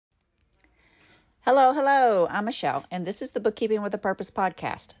Hello, hello. I'm Michelle, and this is the Bookkeeping with a Purpose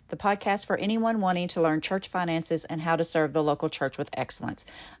podcast, the podcast for anyone wanting to learn church finances and how to serve the local church with excellence.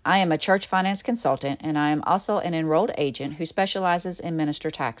 I am a church finance consultant, and I am also an enrolled agent who specializes in minister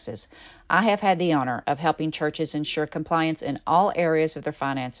taxes. I have had the honor of helping churches ensure compliance in all areas of their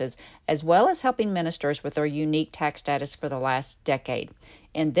finances, as well as helping ministers with their unique tax status for the last decade.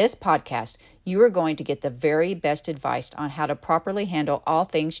 In this podcast, you are going to get the very best advice on how to properly handle all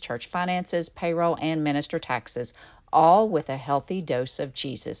things church finances, payroll, and minister taxes, all with a healthy dose of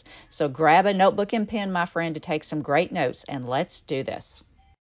Jesus. So grab a notebook and pen, my friend, to take some great notes, and let's do this.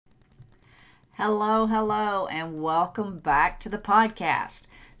 Hello, hello, and welcome back to the podcast.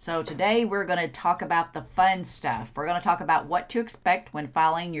 So today we're going to talk about the fun stuff. We're going to talk about what to expect when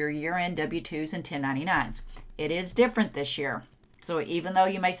filing your year-end W-2's and 1099's. It is different this year. So even though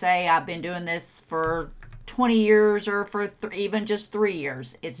you may say, I've been doing this for 20 years or for even just 3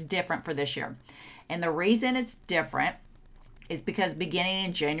 years, it's different for this year. And the reason it's different is because beginning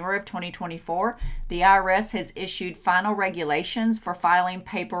in January of 2024, the IRS has issued final regulations for filing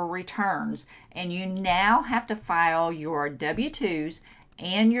paper returns. And you now have to file your W-2's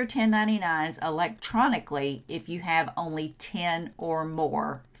and your 1099's electronically if you have only 10 or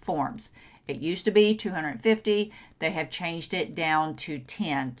more forms. It used to be 250. They have changed it down to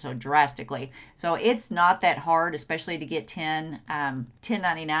 10, so drastically. So it's not that hard, especially to get 10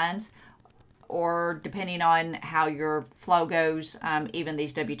 1099's, or depending on how your flow goes, even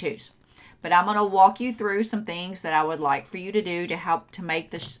these W-2's. But I'm going to walk you through some things that I would like for you to do to help to make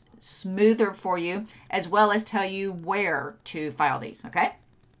this smoother for you, as well as tell you where to file these, okay?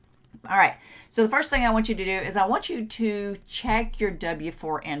 All right, so the first thing I want you to do is I want you to check your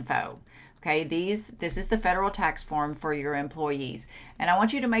W-4 info. Okay, this is the federal tax form for your employees. And I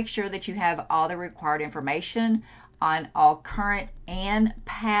want you to make sure that you have all the required information on all current and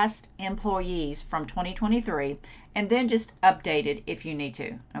past employees from 2023, and then just update it if you need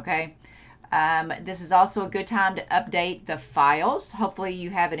to, okay? This is also a good time to update the files. Hopefully you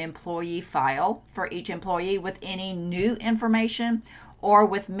have an employee file for each employee with any new information or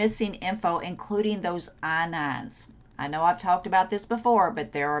with missing info, including those I-9s. I know I've talked about this before,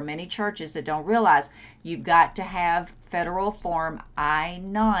 but there are many churches that don't realize you've got to have federal form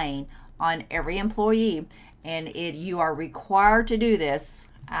I-9 on every employee, and you are required to do this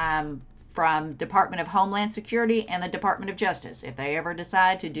from Department of Homeland Security and the Department of Justice. If they ever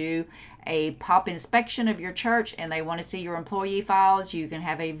decide to do a pop inspection of your church and they want to see your employee files, you can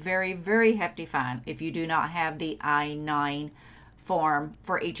have a very, very hefty fine if you do not have the I-9 form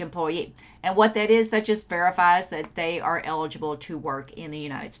for each employee. And what that is, that just verifies that they are eligible to work in the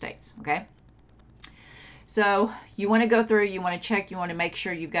United States, okay? So you want to go through, you want to check, you want to make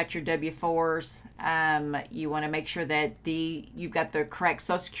sure you've got your W-4s, you want to make sure that you've got the correct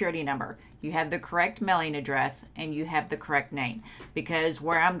Social Security number, you have the correct mailing address, and you have the correct name. Because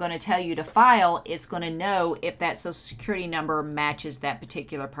where I'm going to tell you to file, it's going to know if that Social Security number matches that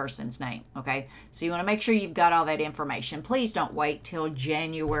particular person's name, okay? So you want to make sure you've got all that information. Please don't wait till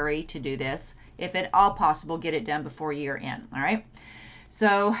January to do this. If at all possible, get it done before year end, all right?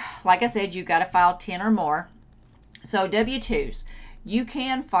 So, like I said, you've got to file 10 or more. So W-2's, you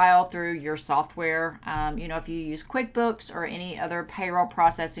can file through your software. If you use QuickBooks or any other payroll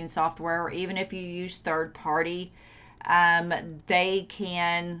processing software, or even if you use third party, they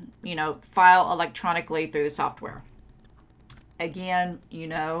can, file electronically through the software. Again,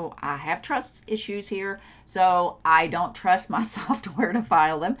 I have trust issues here, so I don't trust my software to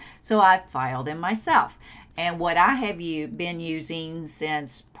file them, so I file them myself. And what I have been using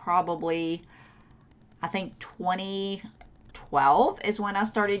since probably, I think 2012 is when I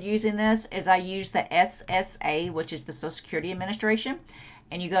started using this, is I use the SSA, which is the Social Security Administration.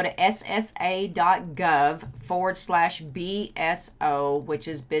 And you go to ssa.gov/BSO, which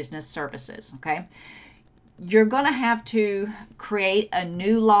is Business Services, okay? You're going to have to create a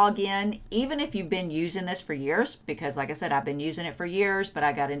new login, even if you've been using this for years, because like I said, I've been using it for years, but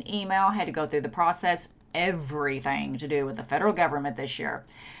I got an email, had to go through the process. Everything to do with the federal government this year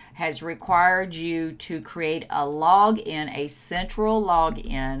has required you to create a login, a central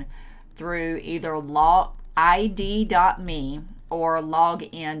login through either id.me or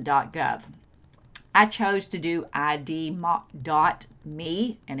login.gov. I chose to do id.me,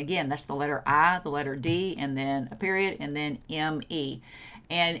 and again, that's the letter I, the letter D, and then a period, and then M-E.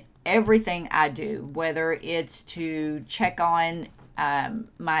 And everything I do, whether it's to check on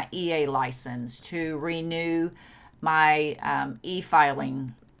my EA license, to renew my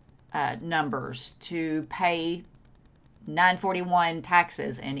e-filing numbers, to pay 941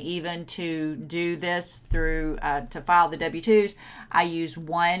 taxes, and even to do this through to file the W-2's, I use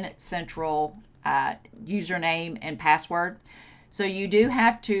one central username and password. So you do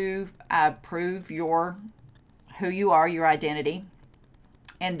have to prove who you are, your identity.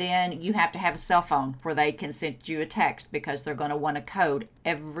 And then you have to have a cell phone where they can send you a text, because they're going to want a code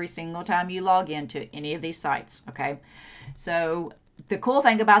every single time you log into any of these sites. Okay. So the cool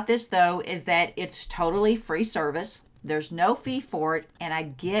thing about this, though, is that it's totally free service. There's no fee for it. And I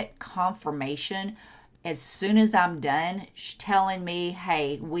get confirmation as soon as I'm done telling me,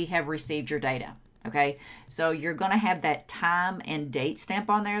 hey, we have received your data. Okay, so you're going to have that time and date stamp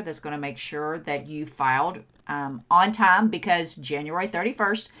on there that's going to make sure that you filed on time, because January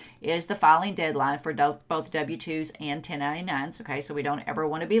 31st is the filing deadline for both W-2's and 1099's. Okay, so we don't ever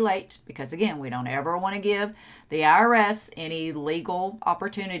want to be late, because again, we don't ever want to give the IRS any legal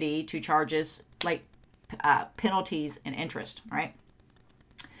opportunity to charge us late penalties and interest, right?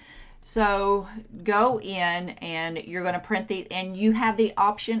 So go in and you're going to print these, and you have the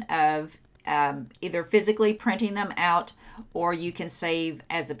option of either physically printing them out, or you can save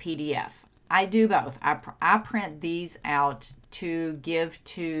as a PDF. I do both. I print these out to give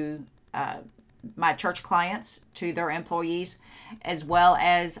to my church clients, to their employees, as well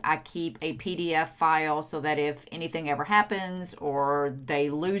as I keep a PDF file so that if anything ever happens, or they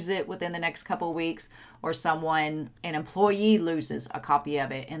lose it within the next couple of weeks, or an employee loses a copy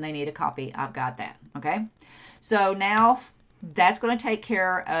of it and they need a copy, I've got that. Okay. So now that's going to take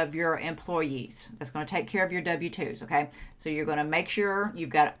care of your employees. That's going to take care of your W-2s, okay? So you're going to make sure you've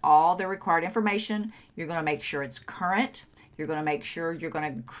got all the required information. You're going to make sure it's current. You're going to make sure you're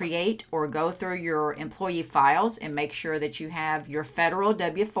going to create or go through your employee files and make sure that you have your federal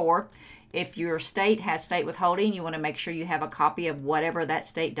W-4. If your state has state withholding, you want to make sure you have a copy of whatever that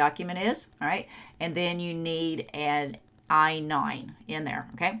state document is, all right? And then you need an I-9 in there,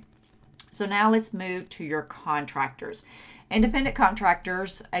 okay? So now let's move to your contractors. Independent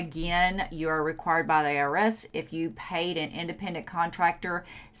contractors, again, you are required by the IRS, if you paid an independent contractor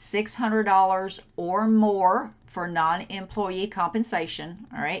 $600 or more for non-employee compensation,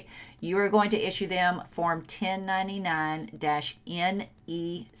 all right, you are going to issue them Form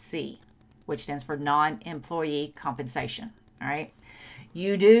 1099-NEC, which stands for non-employee compensation, all right.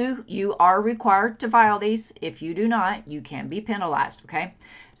 You are required to file these. If you do not, you can be penalized, okay?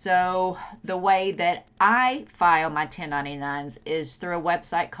 So the way that I file my 1099s is through a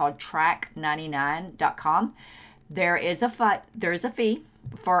website called track99.com. There is a fee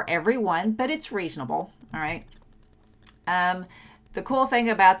for everyone, but it's reasonable, all right? The cool thing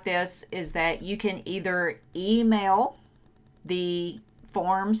about this is that you can either email the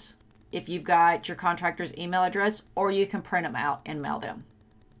forms if you've got your contractor's email address, or you can print them out and mail them,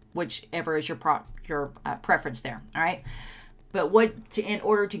 whichever is your preference there, all right? But in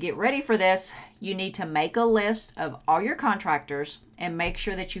order to get ready for this, you need to make a list of all your contractors and make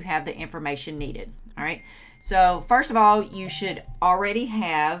sure that you have the information needed, all right? So first of all, you should already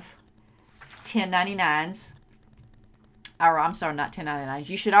have 1099s, or I'm sorry, not 1099s.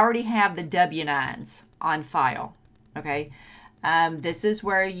 You should already have the W-9s on file, okay? This is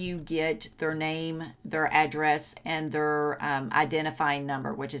where you get their name, their address, and their identifying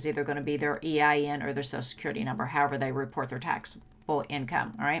number, which is either going to be their EIN or their social security number, however they report their taxable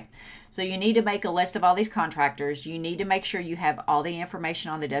income, all right? So you need to make a list of all these contractors. You need to make sure you have all the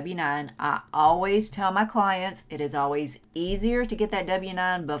information on the W-9. I always tell my clients it is always easier to get that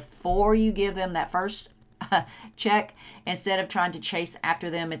W-9 before you give them that first check, instead of trying to chase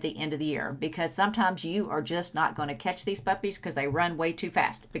after them at the end of the year, because sometimes you are just not going to catch these puppies because they run way too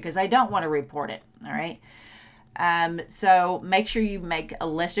fast, because they don't want to report it, all right? So make sure you make a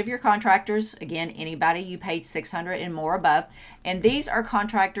list of your contractors. Again, anybody you paid $600 and more above, and these are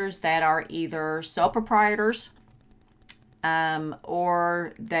contractors that are either sole proprietors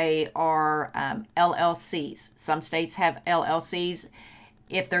or they are LLCs. Some states have LLCs.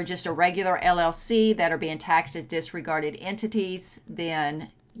 If they're just a regular LLC that are being taxed as disregarded entities, then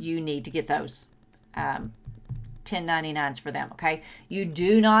you need to get those 1099s for them, okay? You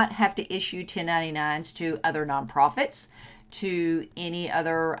do not have to issue 1099s to other nonprofits, to any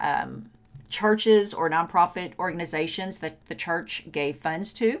other churches or nonprofit organizations that the church gave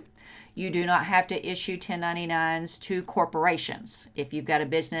funds to. You do not have to issue 1099s to corporations. If you've got a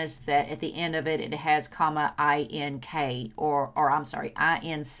business that at the end of it has comma INK or I'm sorry,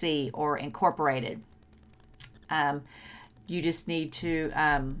 INC or incorporated. You just need to,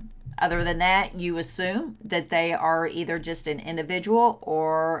 other than that, you assume that they are either just an individual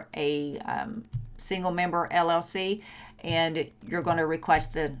or a single member LLC, and you're going to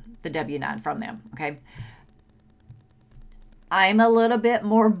request the W-9 from them, okay? I'm a little bit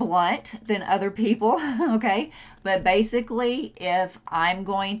more blunt than other people, okay? But basically, if I'm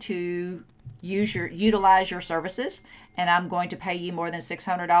going to utilize your services and I'm going to pay you more than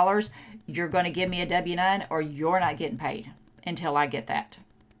 $600, you're going to give me a W-9 or you're not getting paid until I get that.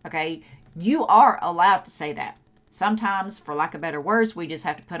 Okay? You are allowed to say that. Sometimes, for lack of better words, we just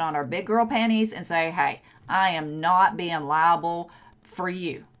have to put on our big girl panties and say, hey, I am not being liable for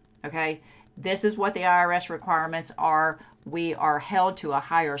you. Okay? This is what the IRS requirements are. We are held to a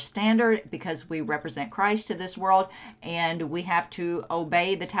higher standard because we represent Christ to this world, and we have to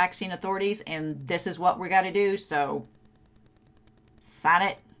obey the taxing authorities, and this is what we got to do. So sign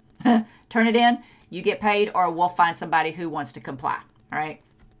it, turn it in, you get paid, or we'll find somebody who wants to comply. All right?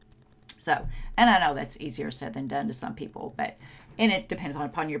 So, and I know that's easier said than done to some people, and it depends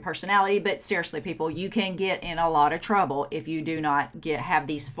upon your personality, but seriously, people, you can get in a lot of trouble if you do not have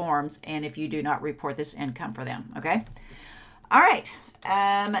these forms and if you do not report this income for them, okay? All right,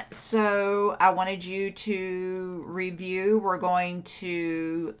 so I wanted you to review. We're going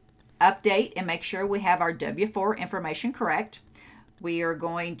to update and make sure we have our W-4 information correct. We are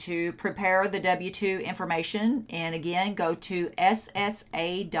going to prepare the W-2 information, and again, go to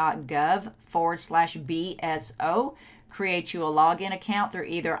ssa.gov/BSO. Create you a login account through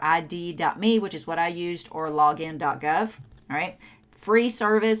either id.me, which is what I used, or login.gov. All right, free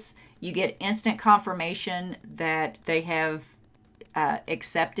service. You get instant confirmation that they have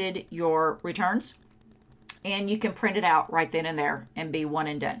accepted your returns, and you can print it out right then and there and be one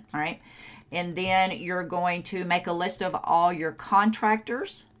and done. All right. And then you're going to make a list of all your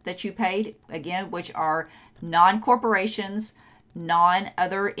contractors that you paid, again, which are non-corporations,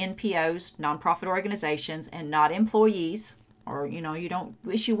 non-other NPOs, nonprofit organizations, and not employees. Or, you don't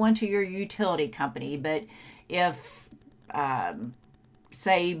issue one to your utility company, but if,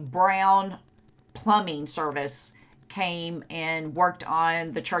 say, Brown Plumbing Service came and worked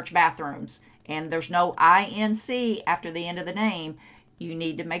on the church bathrooms, and there's no INC after the end of the name, you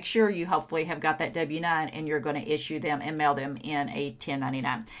need to make sure you hopefully have got that W-9 and you're going to issue them and mail them in a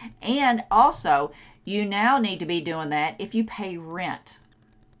 1099. And also, you now need to be doing that if you pay rent.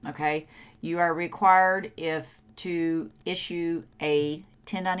 Okay? You are required to issue a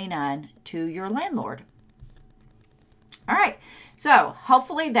 1099 to your landlord. All right. So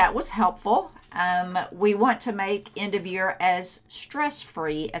hopefully that was helpful. We want to make end of year as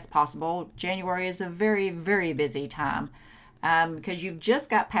stress-free as possible. January is a very, very busy time. Because you've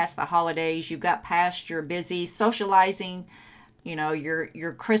just got past the holidays, you've got past your busy socializing,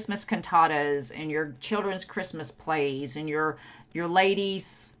 your Christmas cantatas and your children's Christmas plays and your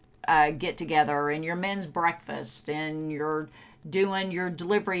ladies get together and your men's breakfast, and you're doing your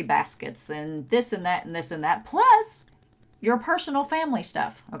delivery baskets and this and that and this and that, plus your personal family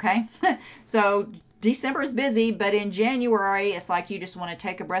stuff. Okay. So December is busy, but in January it's like you just want to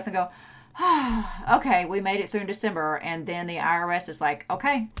take a breath and go, okay, we made it through December, and then the IRS is like,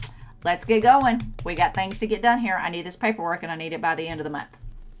 okay, let's get going. We got things to get done here. I need this paperwork, and I need it by the end of the month.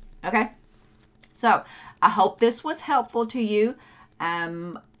 Okay? So I hope this was helpful to you.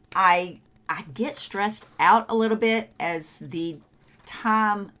 I get stressed out a little bit as the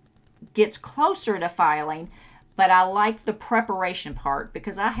time gets closer to filing, but I like the preparation part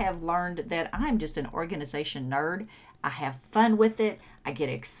because I have learned that I'm just an organization nerd. I have fun with it. I get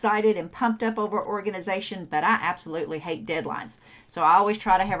excited and pumped up over organization, but I absolutely hate deadlines. So I always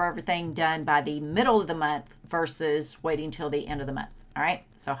try to have everything done by the middle of the month versus waiting till the end of the month. All right?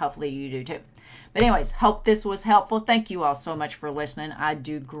 So hopefully you do too. But anyways, hope this was helpful. Thank you all so much for listening. I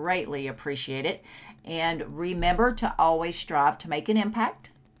do greatly appreciate it. And remember to always strive to make an impact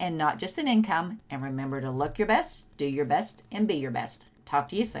and not just an income. And remember to look your best, do your best, and be your best. Talk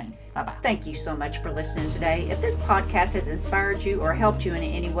to you soon. Bye-bye. Thank you so much for listening today. If this podcast has inspired you or helped you in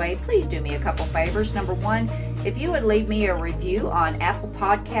any way, please do me a couple favors. Number one, if you would leave me a review on Apple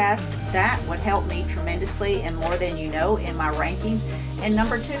Podcasts, that would help me tremendously and more than you know in my rankings. And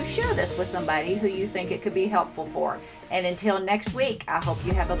number two, share this with somebody who you think it could be helpful for. And until next week, I hope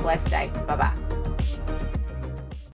you have a blessed day. Bye-bye.